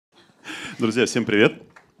Друзья, всем привет.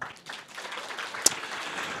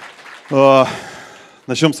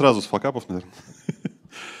 Начнем сразу с факапов, наверное.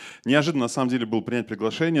 Неожиданно, на самом деле, было принять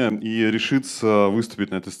приглашение и решиться выступить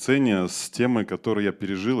на этой сцене с темой, которую я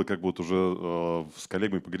пережил и как бы вот уже с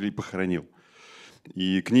коллегами поговорили, похоронил.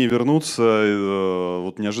 И к ней вернуться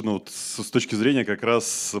вот неожиданно вот с точки зрения как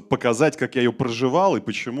раз показать, как я ее проживал и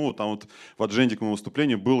почему там вот в адженде к моему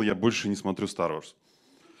выступлению был «Я больше не смотрю Star Wars».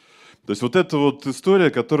 То есть вот эта вот история,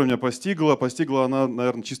 которая меня постигла она,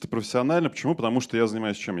 наверное, чисто профессионально. Почему? Потому что я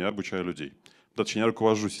занимаюсь чем? Я обучаю людей. Точнее, я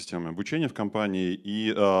руковожу системой обучения в компании.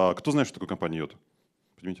 И кто знает, что такое компания YOTA?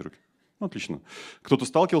 Поднимите руки. Ну, отлично. Кто-то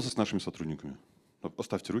сталкивался с нашими сотрудниками?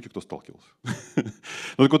 Поставьте руки, кто сталкивался. Ну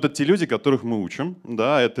так вот, это те люди, которых мы учим.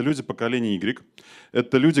 Да, это люди поколения Y.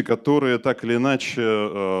 Это люди, которые так или иначе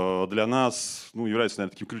для нас являются,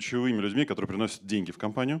 наверное, такими ключевыми людьми, которые приносят деньги в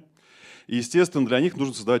компанию. И, естественно, для них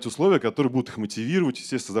нужно создавать условия, которые будут их мотивировать,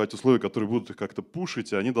 естественно, создавать условия, которые будут их как-то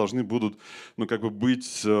пушить, и они должны будут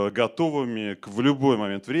быть готовыми в любой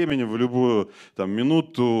момент времени, в любую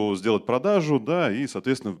минуту сделать продажу, да, и,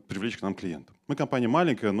 соответственно, привлечь к нам клиентов. Мы компания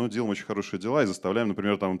маленькая, но делаем очень хорошие дела и заставляем,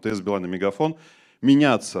 например, МТС, Билайн и Мегафон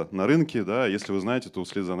меняться на рынке. Да, если вы знаете, то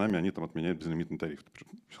вслед за нами они отменяют безлимитный тариф.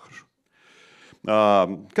 Все хорошо.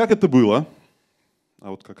 Как это было?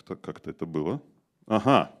 А вот как-то это было.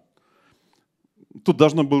 Ага. Тут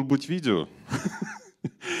должно было быть видео,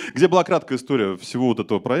 где была краткая история всего вот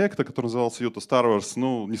этого проекта, который назывался YOTA Star Wars.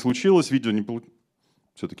 Ну, не случилось, видео не получилось.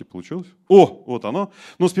 Все-таки получилось? О, вот оно.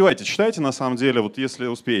 Ну, успевайте, читайте на самом деле, вот если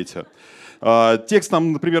успеете. Текст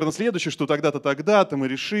там примерно следующий, что тогда-то, тогда-то мы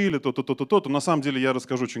решили, то-то, то-то, то-то. На самом деле я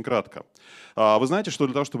расскажу очень кратко. Вы знаете, что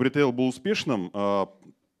для того, чтобы ритейл был успешным,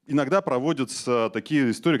 иногда проводятся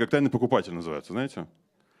такие истории, как тайный покупатель называются, знаете?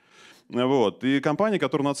 Вот. И компании,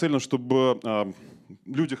 которые нацелены, чтобы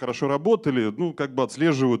люди хорошо работали,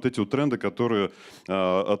 отслеживают эти вот тренды, которые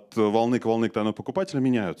от волны к волне к тайному покупателю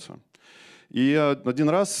меняются. И один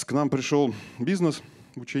раз к нам пришел бизнес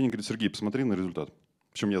в учении, говорит: Сергей, посмотри на результат.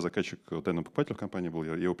 Причем я заказчик тайного покупателя в компании был,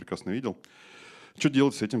 я его прекрасно видел. Что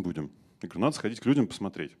делать с этим будем? Я говорю, надо сходить к людям,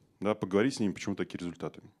 посмотреть, да, поговорить с ними, почему такие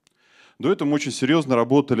результаты. До этого мы очень серьезно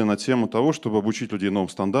работали на тему того, чтобы обучить людей новым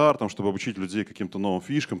стандартам, чтобы обучить людей каким-то новым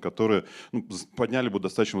фишкам, которые подняли бы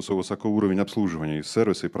достаточно высокий уровень обслуживания и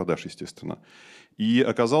сервиса, и продаж, естественно. И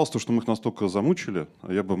оказалось, что мы их настолько замучили,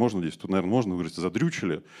 можно говорить,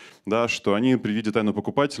 задрючили, да, что они при виде тайного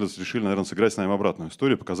покупателя решили, наверное, сыграть с нами обратную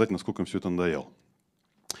историю, показать, насколько им все это надоело.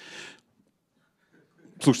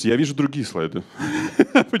 Слушайте, я вижу другие слайды.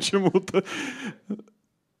 Почему-то.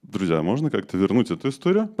 Друзья, можно как-то вернуть эту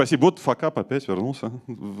историю? Спасибо. Вот факап опять вернулся.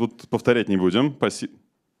 Вот повторять не будем. Спасибо.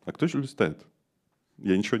 А кто еще листает?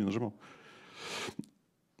 Я ничего не нажимал.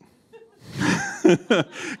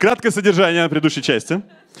 Краткое содержание предыдущей части.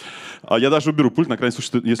 Я даже уберу пульт, на крайний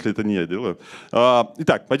случай, если это не я делаю.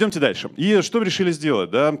 Итак, пойдемте дальше. И что вы решили сделать?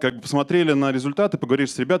 Да? Посмотрели на результаты, поговорили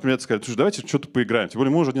с ребятами, ребята сказали: слушай, давайте что-то поиграем. Тем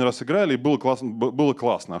более мы уже один раз играли, и было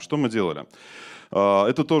классно. А что мы делали?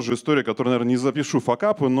 Это тоже история, которую, наверное, не запишу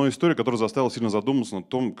факапы, но история, которая заставила сильно задуматься над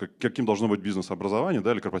том, каким должно быть бизнес-образование,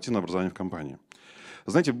 да, или корпоративное образование в компании.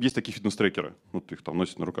 Знаете, есть такие фитнес-трекеры, вот их там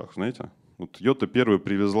носят на руках, знаете. Вот YOTA первая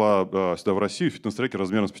привезла сюда в Россию фитнес-трекер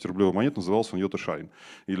размером с 5-рублевую монету, назывался он YOTA Shine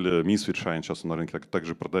или Misfit Shine, сейчас он на рынке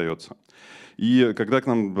также продается. И когда к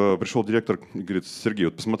нам пришел директор и говорит: Сергей,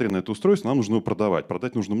 вот посмотри на это устройство, нам нужно его продавать.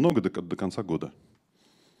 Продать нужно много до конца года.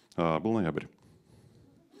 Был ноябрь.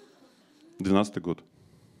 2012 год.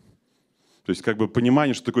 То есть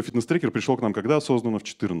понимание, что такое фитнес-трекер, пришел к нам когда создано? В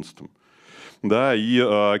 2014. Да,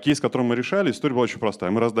 и кейс, который мы решали, история была очень простая.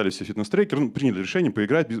 Мы раздали все фитнес-трекеры, приняли решение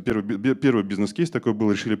поиграть. Первый бизнес-кейс такой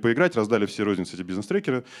был, решили поиграть, раздали все розницы эти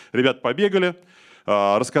бизнес-трекеры. Ребята побегали,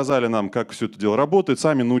 рассказали нам, как все это дело работает,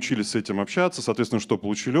 сами научились с этим общаться, соответственно, что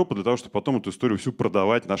получили опыт для того, чтобы потом эту историю всю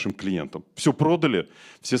продавать нашим клиентам. Все продали,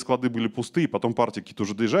 все склады были пустые, потом партии какие-то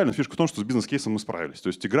уже доезжали, но фишка в том, что с бизнес-кейсом мы справились. То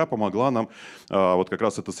есть игра помогла нам, вот как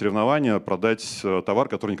раз это соревнование, продать товар,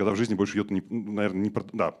 который никогда в жизни больше наверное, не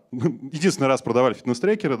продали. Да. Единственный раз продавали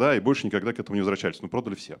фитнес-трекеры, да, и больше никогда к этому не возвращались, но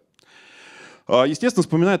продали все. Естественно,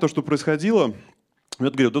 вспоминая то, что происходило, мне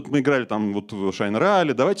говорят: вот мы играли там вот в Shine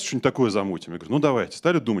Rally, давайте что-нибудь такое замутим. Я говорю: ну давайте.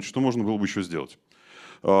 Стали думать, что можно было бы еще сделать.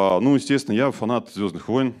 Естественно, я фанат «Звездных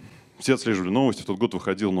войн». Все отслеживали новости. В тот год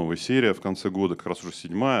выходила новая серия в конце года, как раз уже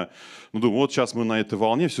 7-я. Думаю, вот сейчас мы на этой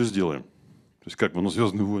волне все сделаем. То есть как бы, ну,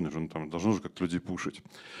 «Звездные войны» же, ну, там должно же как-то людей пушить.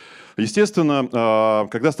 Естественно,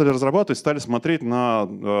 когда стали разрабатывать, стали смотреть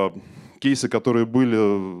на кейсы, которые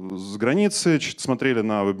были с границы, смотрели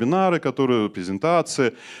на вебинары, которые,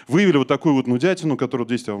 презентации, выявили вот такую вот нудятину, которую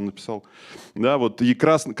здесь я вам написал. Да, вот, и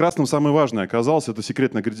красным самое важное оказалось, это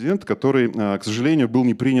секретный ингредиент, который, к сожалению, был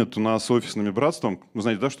не принят у нас офисным братством. Вы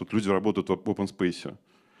знаете, да, что люди работают в open space.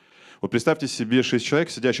 Вот представьте себе 6 человек,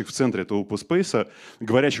 сидящих в центре этого open space,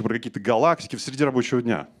 говорящих про какие-то галактики в среди рабочего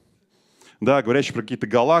дня. Да, говорящие про какие-то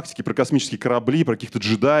галактики, про космические корабли, про каких-то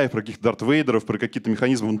джедаев, про каких-то Дарт Вейдеров, про какие-то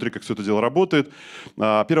механизмы внутри, как все это дело работает.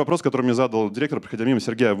 Первый вопрос, который мне задал директор, приходя мимо: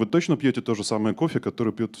 Сергея, вы точно пьете то же самое кофе,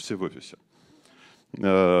 которое пьют все в офисе?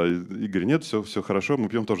 Игорь: нет, все хорошо, мы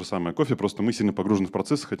пьем то же самое кофе, просто мы сильно погружены в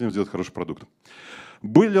процесс, хотим сделать хороший продукт.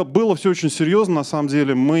 Было все очень серьезно, на самом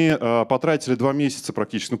деле. Мы потратили 2 месяца,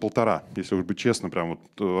 практически, 1,5, если уж быть честно, прям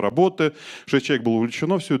вот работы. 6 человек было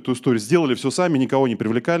увлечено всю эту историю. Сделали все сами, никого не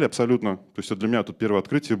привлекали абсолютно. То есть для меня тут первое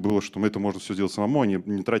открытие было, что мы это можно все делать самому, а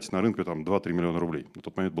не тратить на рынке там 2-3 миллиона рублей. На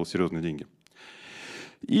тот момент были серьезные деньги.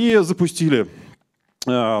 И запустили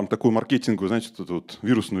такую маркетинговую, знаете, вот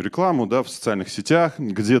вирусную рекламу, да, в социальных сетях.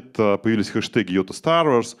 Где-то появились хэштеги YOTA Star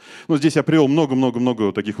Wars. Ну, здесь я привел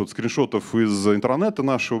много-много-много таких вот скриншотов из интернета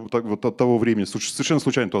нашего, вот от того времени. Совершенно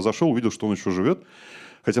случайно туда зашел, увидел, что он еще живет.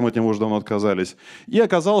 Хотя мы от него уже давно отказались. И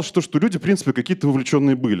оказалось, что люди, в принципе, какие-то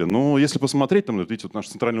вовлеченные были. Но если посмотреть, там, видите, вот наш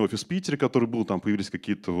центральный офис в Питере, который был, там появились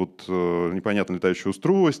какие-то вот непонятные летающие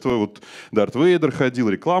устройства, вот Дарт Вейдер ходил,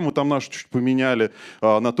 рекламу там нашу чуть поменяли,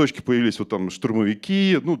 на точке появились вот там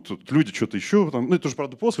штурмовики, ну, тут люди что-то еще, там, ну, это уже,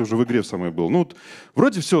 правда, после, уже в игре в самой был. Ну, вот,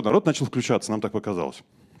 вроде все, народ начал включаться, нам так показалось.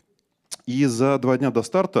 И за 2 дня до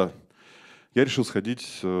старта я решил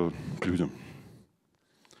сходить к людям.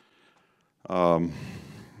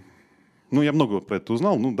 Ну, я много про это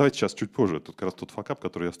узнал, ну, давайте сейчас чуть позже. Это как раз тот факап,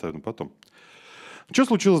 который я оставлю на потом. Что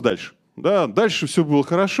случилось дальше? Да, дальше все было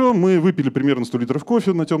хорошо. Мы выпили примерно 100 литров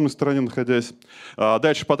кофе на темной стороне находясь.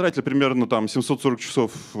 Дальше потратили примерно там 740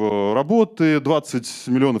 часов работы, 20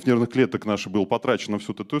 миллионов нервных клеток наши было потрачено на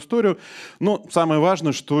всю эту историю. Но самое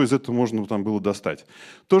важное, что из этого можно там было достать.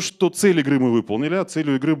 То, что цель игры мы выполнили, а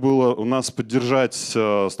целью игры было у нас поддержать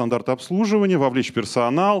стандарты обслуживания, вовлечь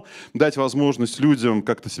персонал, дать возможность людям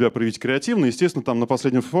как-то себя проявить креативно. Естественно, там на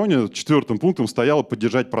последнем фоне 4-м пунктом стояло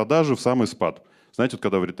поддержать продажи в самый спад. Знаете, вот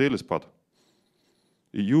когда в ритейле спад?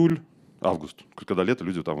 Июль, август, когда лето,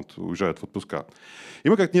 люди там вот уезжают в отпуска. И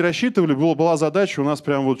мы как-то не рассчитывали, была задача у нас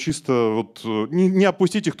прям вот чисто вот не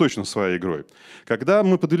опустить их точно своей игрой. Когда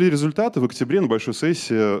мы подвели результаты в октябре на большой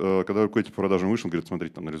сессии, когда руководитель по продажам вышел, говорит: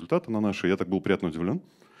 смотрите там на результаты на наши, я так был приятно удивлен,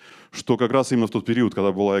 что как раз именно в тот период,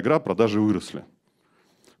 когда была игра, продажи выросли.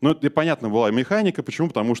 Ну, это понятно, была механика. Почему?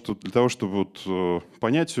 Потому что для того, чтобы вот,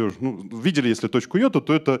 понять, ну, видели, если точку YOTA,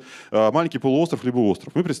 то это маленький полуостров либо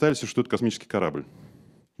остров. Мы представили себе, что это космический корабль.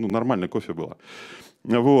 Ну, нормальное кофе было.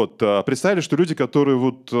 Вот. Представили, что люди, которые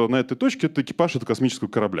вот на этой точке, это экипаж этого космического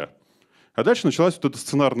корабля. А дальше началась вот эта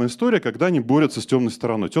сценарная история, когда они борются с темной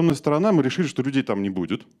стороной. Темная сторона, мы решили, что людей там не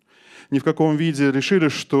будет. Ни в каком виде. Решили,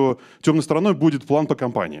 что темной стороной будет план по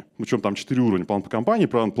компании. Причем там 4 уровня. План по компании,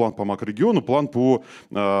 план по макрорегиону, план по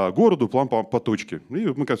городу, план по точке. И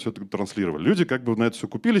мы как все это транслировали. Люди как бы на это все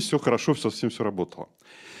купились, все хорошо, совсем все работало.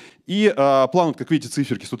 И план, как видите,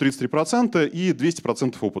 циферки 133% и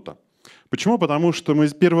 200% опыта. Почему? Потому что мы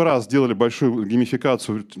первый раз сделали большую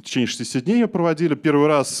геймофикацию, в течение 60 дней ее проводили, первый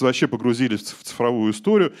раз вообще погрузились в цифровую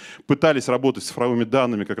историю, пытались работать с цифровыми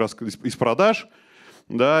данными как раз из продаж.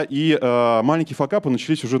 Да, и маленькие факапы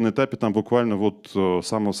начались уже на этапе там буквально вот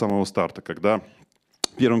самого старта, когда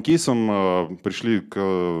первым кейсом пришли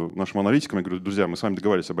к нашим аналитикам, я говорю: друзья, мы с вами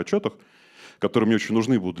договаривались об отчетах, которые мне очень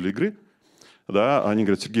нужны будут для игры. Да, они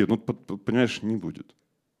говорят: Сергей, ну понимаешь, не будет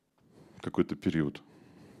какой-то период.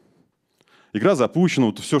 Игра запущена,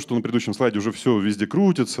 вот все, что на предыдущем слайде, уже все везде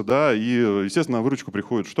крутится, да, и, естественно, на выручку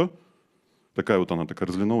приходит что? Такая вот она, такая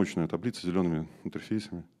разлиновочная таблица с зелеными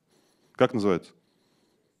интерфейсами. Как называется?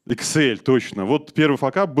 Excel, точно. Вот первый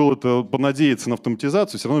факап был это понадеяться на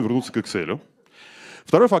автоматизацию, все равно вернуться к Excel.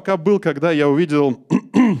 Второй факап был, когда я увидел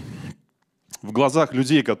в глазах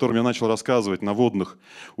людей, которым я начал рассказывать на вводных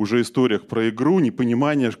уже историях про игру,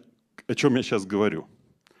 непонимание, о чем я сейчас говорю.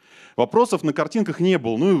 Вопросов на картинках не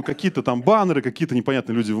было. Ну, какие-то там баннеры, какие-то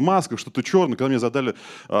непонятные люди в масках, что-то черное. Когда мне задали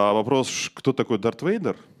вопрос, кто такой Дарт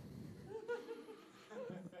Вейдер,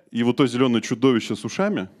 и вот то зеленое чудовище с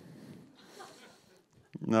ушами,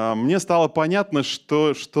 мне стало понятно,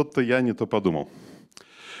 что что-то я не то подумал.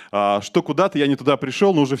 Что куда-то я не туда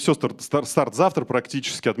пришел, но уже все, старт завтра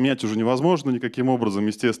практически, отменять уже невозможно никаким образом,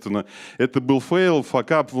 естественно. Это был фейл,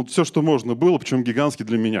 факап, вот все, что можно было, причем гигантский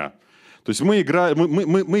для меня. То есть мы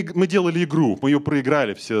делали игру, мы ее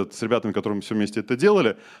проиграли все с ребятами, которыми все вместе это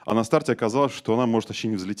делали, а на старте оказалось, что она может вообще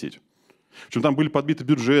не взлететь. Причем там были подбиты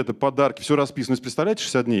бюджеты, подарки, все расписано. То есть, представляете,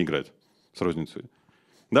 60 дней играть с розницей.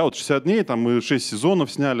 Да, вот 60 дней, там мы 6 сезонов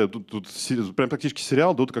сняли, тут прям практически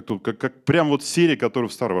сериал, тут как прям вот серии, которые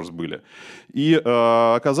в Star Wars были. И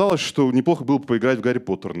оказалось, что неплохо было бы поиграть в Гарри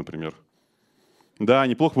Поттера, например. Да,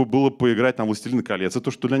 неплохо бы было поиграть на «Властелина колец». Это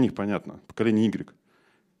то, что для них понятно, поколение Y.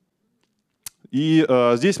 И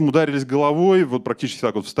здесь мы ударились головой, вот практически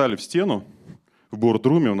так вот встали в стену, в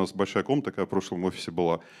борд-руме, у нас большая комната такая в прошлом офисе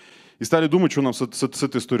была, и стали думать, что нам с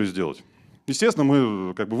этой историей сделать. Естественно,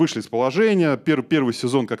 мы как бы вышли из положения, первый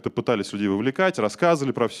сезон как-то пытались людей вовлекать,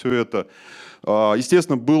 рассказывали про все это.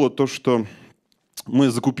 Естественно, было то, что мы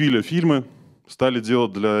закупили фильмы, стали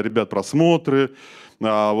делать для ребят просмотры.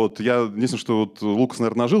 Вот я, единственное, что вот Лукас,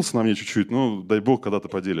 наверное, нажился на мне чуть-чуть, но дай бог когда-то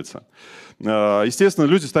поделится. Естественно,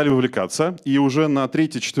 люди стали вовлекаться, и уже на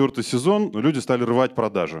 3-4 сезон люди стали рвать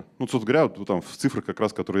продажи. Ну, собственно говоря, вот там в цифрах, как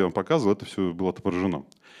раз, которые я вам показывал, это все было отображено.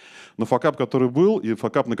 Но факап, который был, и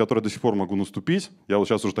факап, на который до сих пор могу наступить, я вот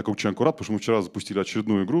сейчас уже так очень аккурат, потому что мы вчера запустили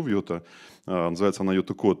очередную игру в YOTA, называется она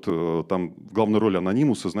YOTA Код, там в главной роли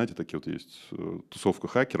анонимусы, знаете, такие вот есть тусовка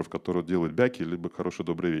хакеров, которые делают бяки, либо хорошие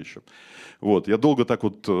добрые вещи. Вот, я долго так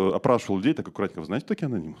вот опрашивал людей, так аккуратненько, вы знаете, такие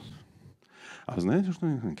анонимусы? А знаете, что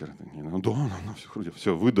хакеры? Да,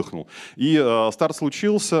 все, выдохнул. И старт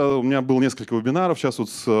случился, у меня было несколько вебинаров сейчас вот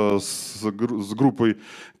с группой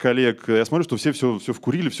коллег. Я смотрю, что все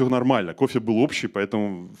вкурили, все нормально. Кофе был общий,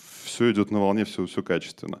 поэтому все идет на волне, все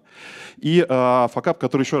качественно. И факап,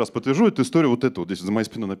 который еще раз подтвержу, это история вот эта вот. Здесь за моей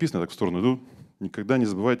спиной написано, я так в сторону иду. Никогда не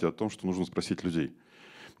забывайте о том, что нужно спросить людей.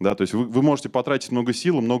 Да, то есть вы можете потратить много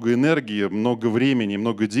сил, много энергии, много времени,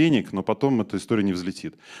 много денег, но потом эта история не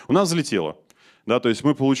взлетит. У нас взлетело. Да, то есть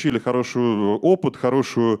мы получили хороший опыт,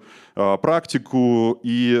 хорошую практику,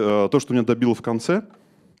 и то, что меня добило в конце,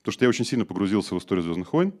 то, что я очень сильно погрузился в историю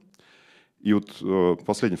 «Звездных войн», и вот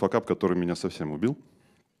последний факап, который меня совсем убил,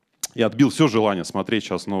 я отбил все желание смотреть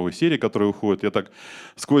сейчас новые серии, которые уходят. Я так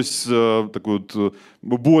сквозь такую вот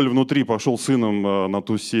боль внутри пошел с сыном на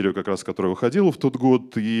ту серию, как раз, которая выходила в тот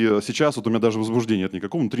год, и сейчас вот у меня даже возбуждения нет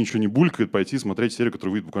никакого, внутри ничего не булькает, пойти смотреть серию,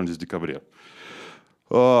 которая выйдет буквально здесь в декабре.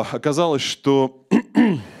 Оказалось, что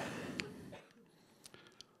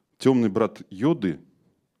темный брат Йоды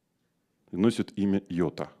носит имя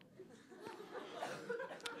YOTA.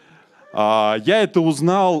 Я это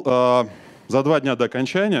узнал за 2 дня до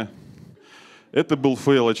окончания. Это был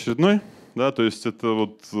фейл очередной. Да, то есть это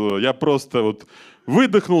вот я просто вот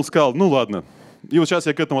выдохнул, сказал, ну ладно. И вот сейчас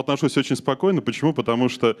я к этому отношусь очень спокойно. Почему? Потому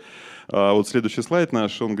что вот следующий слайд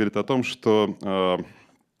наш, он говорит о том, что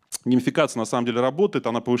геймофикация на самом деле работает,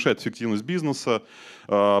 она повышает эффективность бизнеса,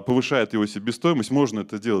 повышает его себестоимость. Можно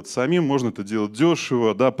это делать самим, можно это делать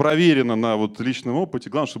дешево, да, проверено на вот личном опыте.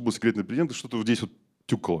 Главное, чтобы был секретный ингредиент, что-то вот здесь вот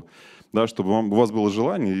тюкало, да, чтобы у вас было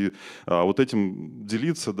желание и вот этим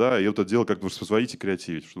делиться, да, и это дело как-то воспроизводить и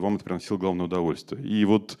креативить, чтобы вам это приносило главное удовольствие. И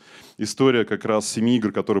вот история как раз 7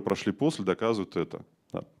 игр, которые прошли после, доказывает это.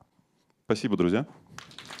 Да. Спасибо, друзья.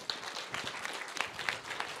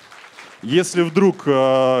 Если вдруг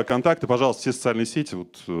контакты, пожалуйста, все социальные сети,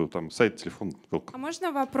 вот там сайт, телефон. А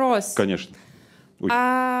можно вопрос? Конечно.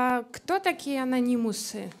 А кто такие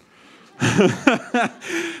анонимусы?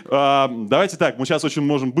 Давайте так, мы сейчас очень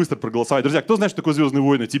можем быстро проголосовать. Друзья, кто знает, что такое «Звездные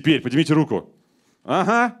войны»? Теперь поднимите руку.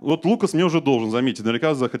 Ага, вот Лукас мне уже должен, заметить.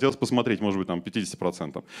 Наверняка захотелось посмотреть, может быть, там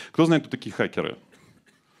 50%. Кто знает, кто такие хакеры?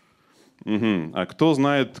 А кто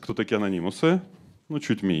знает, кто такие анонимусы? Ну,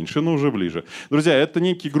 чуть меньше, но уже ближе. Друзья, это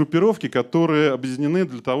некие группировки, которые объединены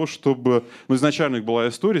для того, чтобы... Ну, изначально их была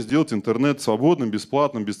история сделать интернет свободным,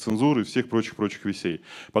 бесплатным, без цензуры и всех прочих вещей.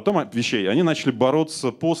 Потом они начали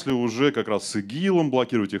бороться после уже как раз с ИГИЛом,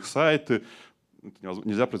 блокировать их сайты.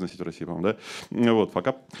 Нельзя произносить в России, по-моему, да? Вот,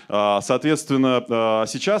 пока. Соответственно,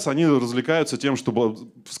 сейчас они развлекаются тем, что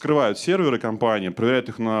вскрывают серверы компании, проверяют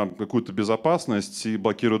их на какую-то безопасность и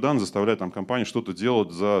блокируют данные, заставляют там компании что-то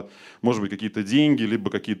делать за, может быть, какие-то деньги, либо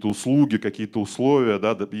какие-то услуги, какие-то условия,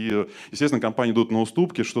 да? И, естественно, компании идут на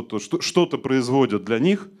уступки, что-то производят для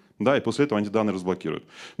них, да, и после этого они данные разблокируют.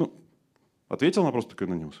 Ну, ответил на вопрос такой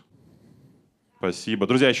анонимус? Спасибо.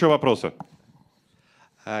 Друзья, еще вопросы?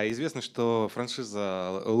 Известно, что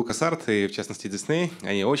франшиза LucasArts и, в частности, Disney,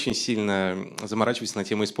 они очень сильно заморачиваются на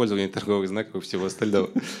тему использования торговых знаков и всего остального.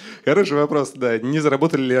 Хороший вопрос, да. Не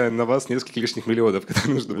заработали ли на вас несколько лишних миллионов,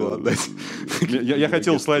 которые нужно было отдать? Я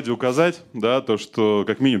хотел в слайде указать, да, то, что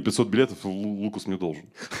как минимум 500 билетов Лукас мне должен.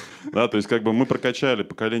 Да, то есть как бы мы прокачали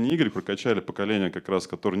поколение игр, прокачали поколение как раз,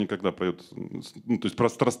 которое никогда про YOTA, ну, то есть про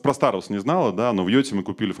Star Wars не знало, да, но в YOTA мы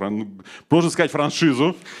купили, можно сказать,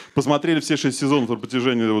 франшизу, посмотрели все 6 сезонов на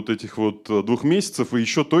протяжении вот этих вот 2 месяцев, и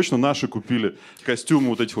еще точно наши купили костюмы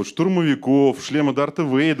вот этих вот штурмовиков, шлемы Дарта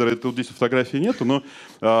Вейдера, это вот здесь фотографии нету, но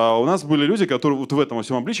у нас были люди, которые вот в этом во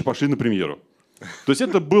всем обличии пошли на премьеру. То есть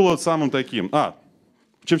это было самым таким.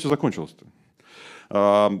 Чем все закончилось-то?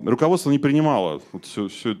 Руководство не принимало вот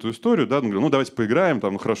всю эту историю, да, ну давайте поиграем,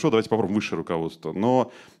 там, ну хорошо, давайте попробуем высшее руководство.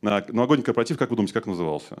 Но новогодний корпоратив, как вы думаете, как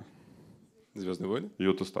назывался? «Звездные войны»?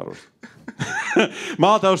 YOTA Star Wars.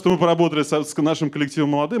 Мало того, что мы поработали с нашим коллективом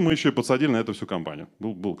молодым, мы еще и подсадили на эту всю компанию.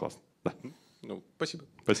 Было классно. Да. Ну, спасибо.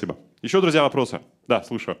 Спасибо. Еще, друзья, вопросы? Да,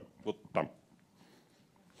 слушаю. Вот там.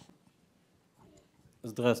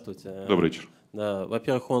 Здравствуйте. Добрый вечер. Да,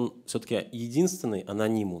 во-первых, он все-таки единственный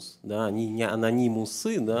анонимус. Да, они не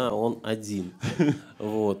анонимусы, да, он один.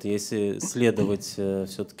 Вот, если следовать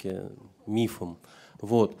все-таки мифам.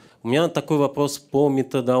 Вот. У меня такой вопрос по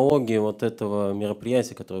методологии вот этого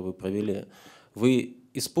мероприятия, которое вы провели. Вы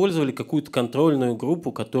использовали какую-то контрольную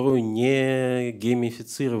группу, которую не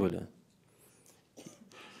геймифицировали?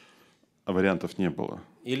 Вариантов не было.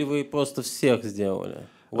 Или вы просто всех сделали?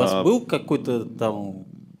 У вас был какой-то там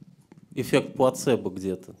эффект плацебо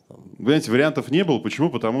где-то? Вы знаете, вариантов не было. Почему?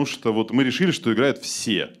 Потому что вот мы решили, что играют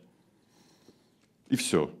все. И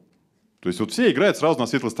все. То есть вот все играют сразу на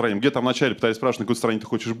светлой стороне. Где там вначале пытались спрашивать, на какой стороне ты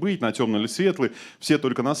хочешь быть, на темной или светлой. Все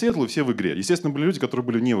только на светлой, все в игре. Естественно, были люди, которые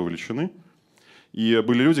были не вовлечены. И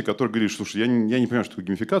были люди, которые говорили, слушай, я не понимаю, что такое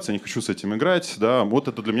геймофикация, я не хочу с этим играть. Да, вот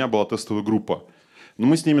это для меня была тестовая группа. Но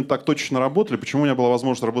мы с ними так точно работали. Почему у меня была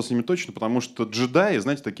возможность работать с ними точно? Потому что джедаи,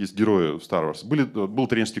 знаете, такие герои в Star Wars, был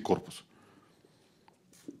тренерский корпус.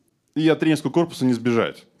 И от тренерского корпуса не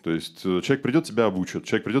сбежать. То есть человек придет, тебя обучит,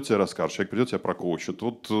 человек придет, тебя расскажет, человек придет, тебя прокоучит.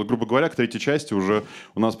 Вот, грубо говоря, к 3-й части уже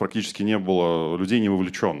у нас практически не было людей не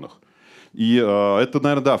вовлеченных. И это,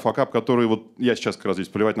 наверное, да, факап, который вот я сейчас как раз здесь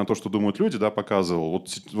плевать на то, что думают люди, да, показывал.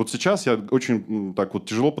 Вот сейчас я очень так вот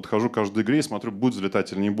тяжело подхожу к каждой игре и смотрю, будет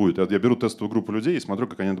взлетать или не будет. Я беру тестовую группу людей и смотрю,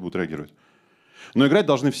 как они на это будут реагировать. Но играть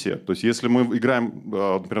должны все. То есть если мы играем,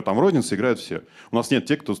 например, там розница, играют все. У нас нет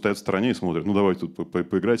тех, кто стоят в стороне и смотрят, ну давайте тут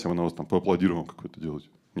поиграйте, а мы на вас там поаплодируем какое-то делать.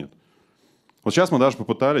 Нет. Вот сейчас мы даже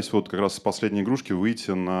попытались вот как раз с последней игрушки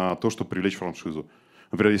выйти на то, чтобы привлечь франшизу.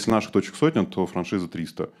 Например, если наших точек сотня, то франшиза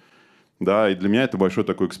 300. Да, и для меня это большой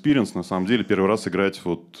такой экспириенс, на самом деле, первый раз играть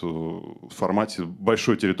вот в формате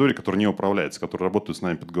большой территории, которая не управляется, которая работает с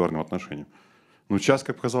нами по договорным отношениям. Ну, сейчас,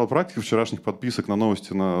 как показала практика, вчерашних подписок на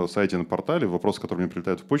новости на сайте, на портале, вопросы, которые мне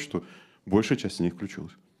прилетают в почту, большая часть из них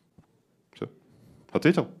включилась. Все.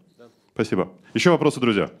 Ответил? Да. Спасибо. Еще вопросы,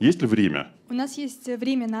 друзья. Есть ли время? У нас есть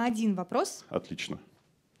время на один вопрос. Отлично.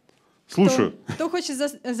 Слушаю. Кто хочет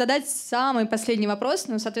задать самый последний вопрос,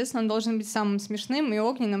 но, соответственно, он должен быть самым смешным и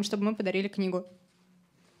огненным, чтобы мы подарили книгу.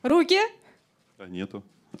 Руки? Да, нету.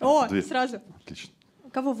 О, две. Сразу. Отлично.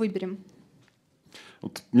 Кого выберем?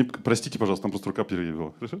 Вот, простите, пожалуйста, там просто рука первой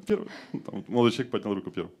была. Хорошо? Первый. Там молодой человек поднял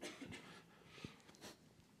руку первым.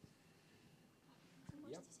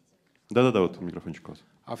 Да-да-да, вот микрофончик у вас.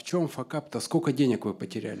 А в чем факап-то? Сколько денег вы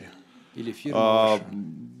потеряли? Или фирма ваша?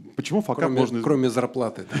 Почему факап можно... Кроме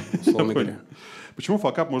зарплаты, там, условно говоря. Почему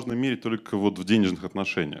факап можно мерить только вот в денежных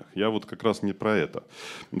отношениях? Я вот как раз не про это.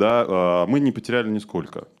 Да, мы не потеряли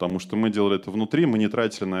нисколько, потому что мы делали это внутри, мы не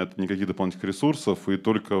тратили на это никаких дополнительных ресурсов, и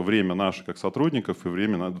только время наше как сотрудников, и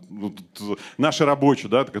время наше рабочее,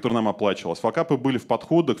 да, которое нам оплачивалось. Факапы были в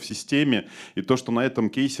подходах, в системе, и то, что на этом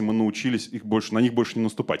кейсе мы научились на них больше не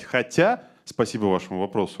наступать. Хотя, спасибо вашему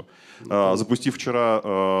вопросу, запустив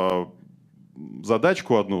вчера...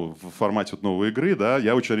 задачку одну в формате вот новой игры, да,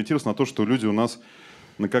 я очень ориентировался на то, что люди у нас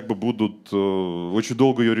как бы будут очень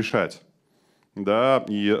долго ее решать. Да,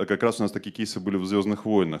 и как раз у нас такие кейсы были в «Звездных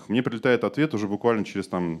войнах». Мне прилетает ответ уже буквально через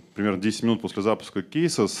там, примерно 10 минут после запуска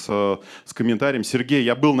кейса с комментарием: «Сергей,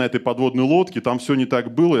 я был на этой подводной лодке, там все не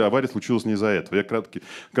так было, и авария случилась не из-за этого».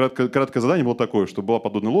 Краткое задание было такое, что была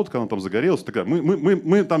подводная лодка, она там загорелась.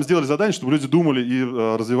 Мы там сделали задание, чтобы люди думали и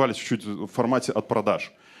развивались чуть-чуть в формате от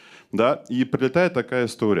продаж. Да, и прилетает такая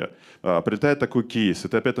история, прилетает такой кейс, и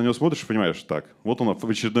ты опять на него смотришь и понимаешь, так, вот он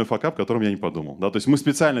очередной факап, о котором я не подумал. Да, то есть мы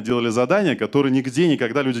специально делали задания, которые нигде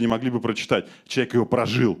никогда люди не могли бы прочитать. Человек его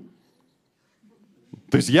прожил.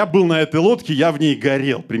 То есть я был на этой лодке, я в ней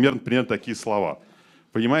горел. Примерно такие слова.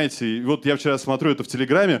 Понимаете? И вот я вчера смотрю это в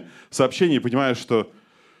Телеграме, сообщение, и понимаю, что...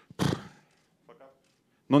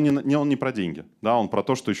 Но он не про деньги. Да? Он про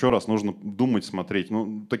то, что еще раз нужно думать, смотреть.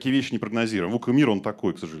 Ну, такие вещи не прогнозируем. Мир он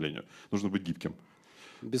такой, к сожалению. Нужно быть гибким.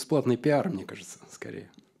 Бесплатный пиар, мне кажется, скорее.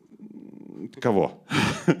 Кого?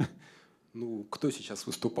 Ну, кто сейчас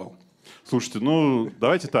выступал? Слушайте, ну,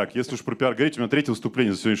 давайте так. Если уж про пиар говорить, у меня третье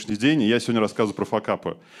выступление за сегодняшний день, и я сегодня рассказываю про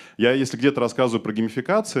факапы. Я, если где-то рассказываю про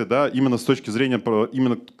геймофикацию, да, именно с точки зрения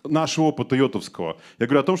именно нашего опыта йотовского, я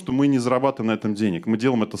говорю о том, что мы не зарабатываем на этом денег, мы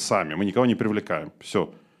делаем это сами, мы никого не привлекаем.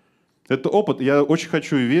 Все. Это опыт. Я очень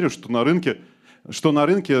хочу и верю, что на рынке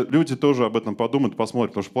люди тоже об этом подумают,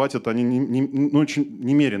 посмотрят, потому что платят они очень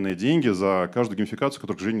немеренные деньги за каждую геймификацию,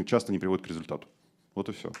 которая, к сожалению, часто не приводит к результату. Вот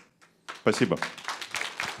и все. Спасибо.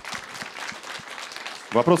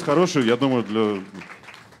 Вопрос хороший, я думаю,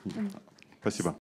 Спасибо.